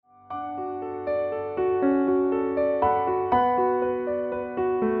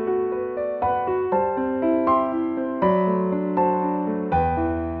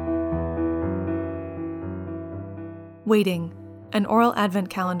Waiting, an oral Advent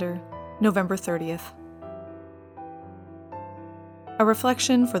calendar, November 30th. A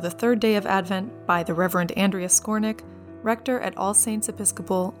reflection for the third day of Advent by the Reverend Andrea Skornick, rector at All Saints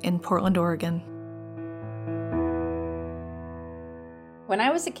Episcopal in Portland, Oregon. When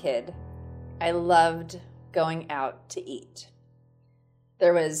I was a kid, I loved going out to eat.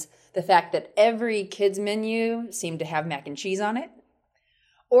 There was the fact that every kid's menu seemed to have mac and cheese on it,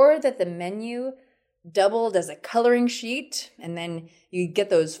 or that the menu doubled as a coloring sheet, and then you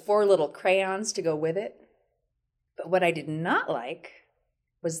get those 4 little crayons to go with it. But what I did not like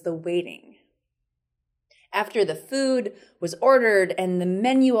was the waiting. After the food was ordered and the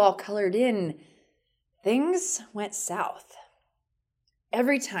menu all colored in, things went south.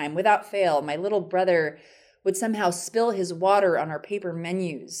 Every time, without fail, my little brother would somehow spill his water on our paper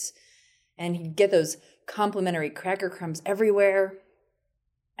menus, and he'd get those complimentary cracker crumbs everywhere.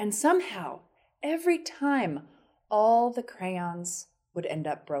 And somehow, every time, all the crayons would end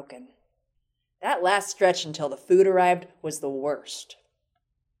up broken. That last stretch until the food arrived was the worst.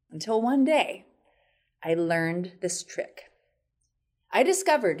 Until one day, I learned this trick. I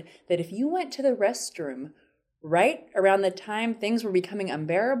discovered that if you went to the restroom right around the time things were becoming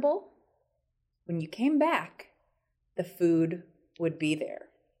unbearable, when you came back, the food would be there.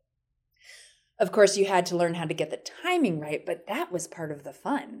 Of course, you had to learn how to get the timing right, but that was part of the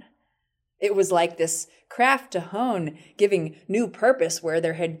fun. It was like this craft to hone, giving new purpose where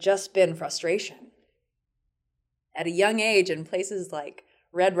there had just been frustration. At a young age, in places like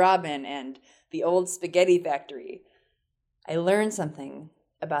Red Robin and the old spaghetti factory, I learned something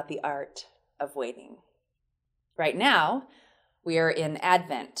about the art of waiting. Right now, we are in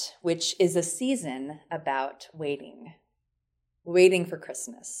Advent, which is a season about waiting. Waiting for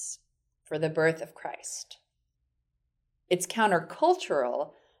Christmas, for the birth of Christ. It's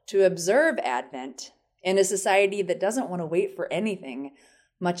countercultural to observe Advent in a society that doesn't want to wait for anything,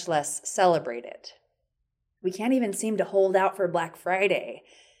 much less celebrate it. We can't even seem to hold out for Black Friday.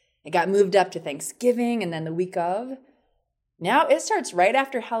 It got moved up to Thanksgiving and then the week of. Now it starts right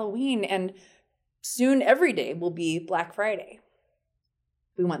after Halloween, and soon every day will be Black Friday.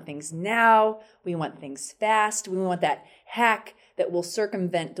 We want things now. We want things fast. We want that hack that will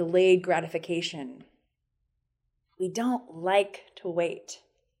circumvent delayed gratification. We don't like to wait.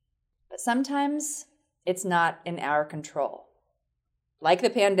 But sometimes it's not in our control. Like the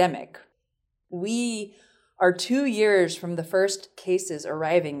pandemic, we are 2 years from the first cases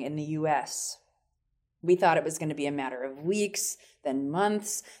arriving in the U.S. We thought it was going to be a matter of weeks, then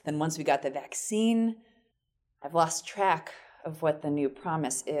months, then once we got the vaccine. I've lost track of what the new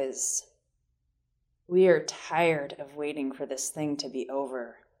promise is. We are tired of waiting for this thing to be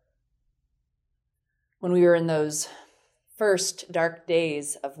over. When we were in those first dark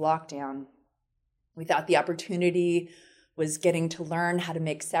days of lockdown, we thought the opportunity was getting to learn how to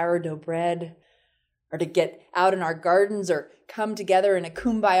make sourdough bread, or to get out in our gardens, or come together in a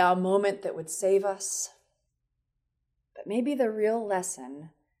kumbaya moment that would save us. But maybe the real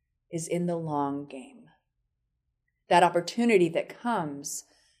lesson is in the long game. That opportunity that comes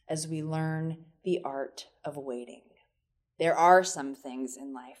as we learn the art of waiting. There are some things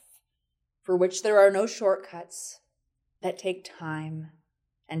in life for which there are no shortcuts, that take time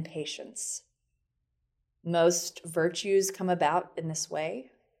and patience. Most virtues come about in this way.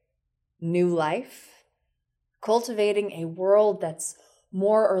 New life, cultivating a world that's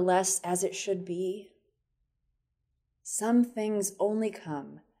more or less as it should be. Some things only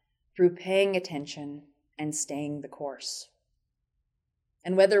come through paying attention and staying the course.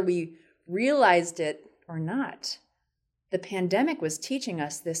 And whether we realized it or not, the pandemic was teaching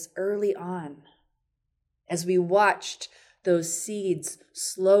us this early on, as we watched those seeds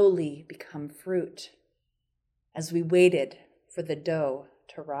slowly become fruit, as we waited for the dough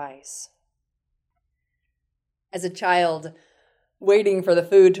to rise. As a child, waiting for the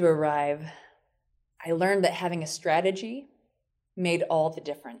food to arrive, I learned that having a strategy made all the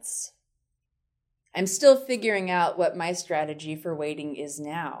difference. I'm still figuring out what my strategy for waiting is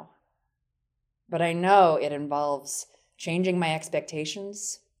now, but I know it involves changing my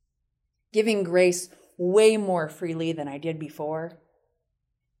expectations, giving grace way more freely than I did before,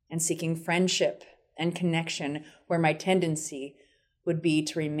 and seeking friendship and connection where my tendency would be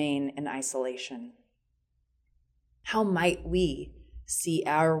to remain in isolation. How might we see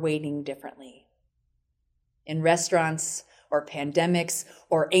our waiting differently? In restaurants or pandemics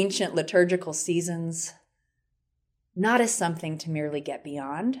or ancient liturgical seasons, not as something to merely get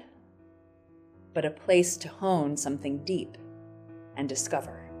beyond, but a place to hone something deep and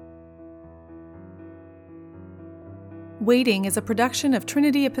discover. Waiting is a production of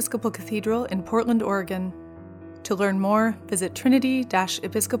Trinity Episcopal Cathedral in Portland, Oregon. To learn more, visit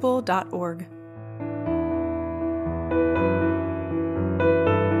trinity-episcopal.org.